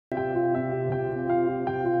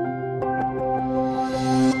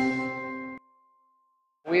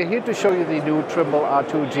we're here to show you the new Trimble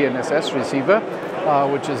R2 GNSS receiver,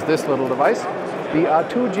 which is this little device. The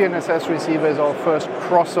R2 GNSS receiver is our first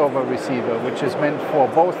crossover receiver, which is meant for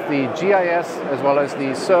both the GIS as well as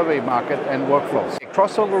the survey market and workflows. A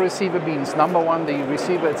crossover receiver means, number one, the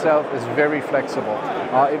receiver itself is very flexible.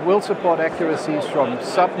 It will support accuracies from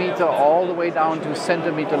sub-meter all the way down to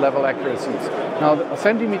centimeter level accuracies. Now, the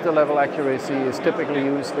centimeter level accuracy is typically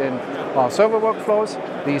used in server workflows.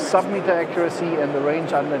 The sub-meter accuracy and the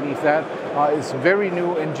range underneath that is very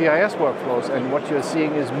new in GIS workflows, and what you're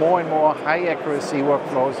seeing is more and more high accuracy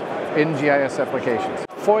workflows in GIS applications.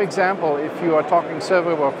 For example, if you are talking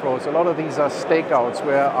server workflows, a lot of these are stakeouts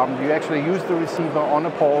where you actually use the receiver on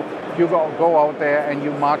a pole, you go out there and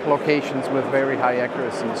you mark locations with very high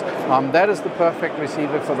accuracies. That is the perfect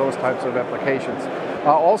receiver for those types of applications.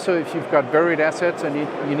 Also, if you've got buried assets and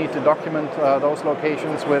you need to document those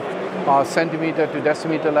locations with centimeter to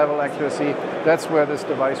decimeter level accuracy, that's where this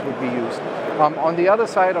device would be used. On the other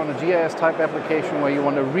side, on a GIS type application where you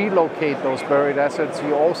want to relocate those buried assets,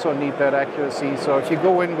 you also need that accuracy. So if you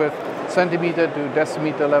go in with centimeter to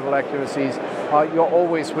decimeter level accuracies, you're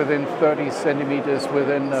always within 30 centimeters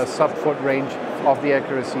within a sub-foot range of the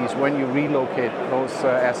accuracies when you relocate those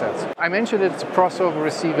assets. I mentioned it's a crossover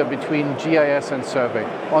receiver between GIS and survey.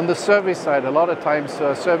 On the survey side, a lot of times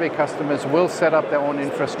survey customers will set up their own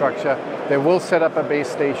infrastructure, they will set up a base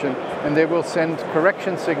station, and they will send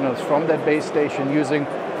correction signals from that base station using,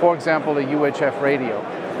 for example, a UHF radio.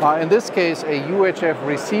 In this case, a UHF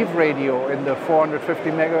receive radio in the 450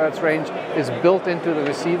 megahertz range is built into the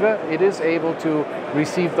receiver. It is able to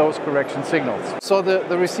receive those correction signals. So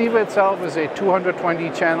the receiver itself is a 220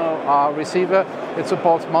 channel receiver. It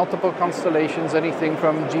supports multiple constellations, anything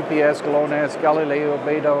from GPS, GLONASS, Galileo,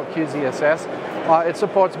 Beta, or QZSS. It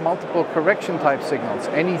supports multiple correction type signals,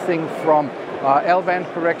 anything from L-band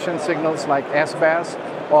correction signals like S-BAS,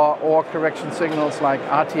 or correction signals like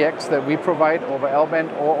RTX that we provide over L-band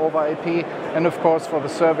or over IP, and of course for the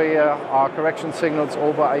surveyor, correction signals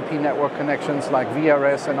over IP network connections like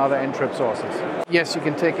VRS and other NTRIP sources. Yes, you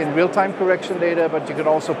can take in real-time correction data, but you can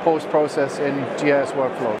also post-process in GIS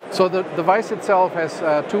workflows. So the device itself has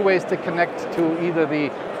two ways to connect to either the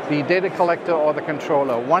data collector or the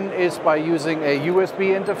controller. One is by using a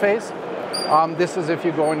USB interface. This is if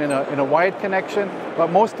you're going in a wired connection, but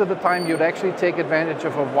most of the time you'd actually take advantage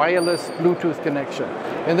of a wireless Bluetooth connection.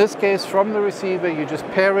 In this case, from the receiver, you just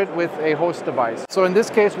pair it with a host device. So in this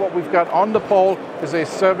case, what we've got on the pole is a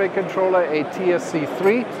survey controller, a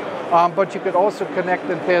TSC3, but you could also connect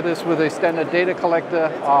and pair this with a standard data collector,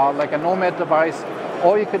 like a Nomad device,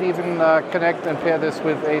 or you could even connect and pair this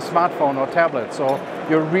with a smartphone or tablet. So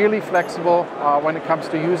you're really flexible when it comes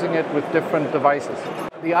to using it with different devices.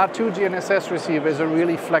 The R2 GNSS receiver is a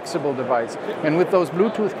really flexible device, and with those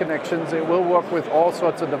Bluetooth connections it will work with all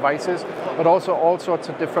sorts of devices, but also all sorts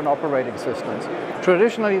of different operating systems.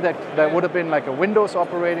 Traditionally that would have been like a Windows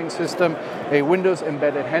operating system, a Windows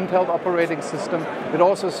embedded handheld operating system. It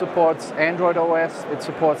also supports Android OS, it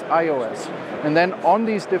supports iOS. And then on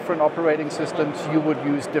these different operating systems you would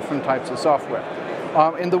use different types of software.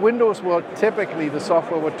 In the Windows world, typically the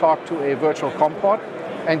software would talk to a virtual COM port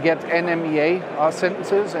and get NMEA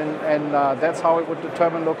sentences, and that's how it would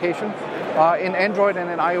determine location. In Android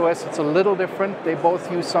and in iOS, it's a little different. They both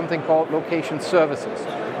use something called location services.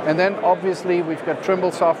 And then obviously we've got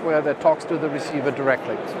Trimble software that talks to the receiver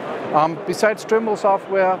directly. Besides Trimble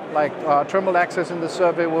software, like Trimble Access in the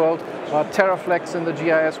survey world, Teraflex in the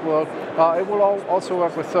GIS world, it will also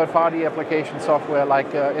work with third-party application software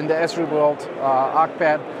like in the Esri world,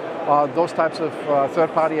 ArcPad. Those types of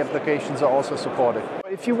third-party applications are also supported.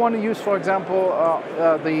 If you want to use, for example,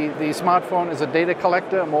 the smartphone as a data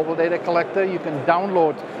collector, a mobile data collector, you can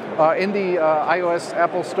download in the iOS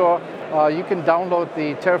Apple Store, you can download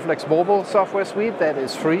the Teraflex mobile software suite. That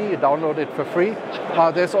is free. You download it for free.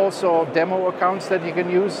 There's also demo accounts that you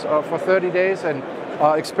can use for 30 days and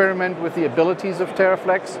experiment with the abilities of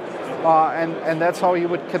Teraflex. And that's how you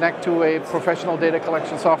would connect to a professional data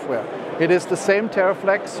collection software. It is the same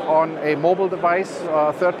Teraflex on a mobile device,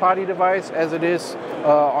 third-party device, as it is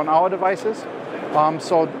on our devices.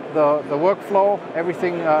 So the workflow,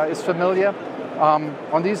 everything is familiar.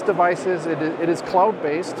 On these devices, it is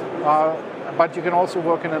cloud-based, but you can also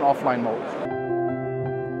work in an offline mode.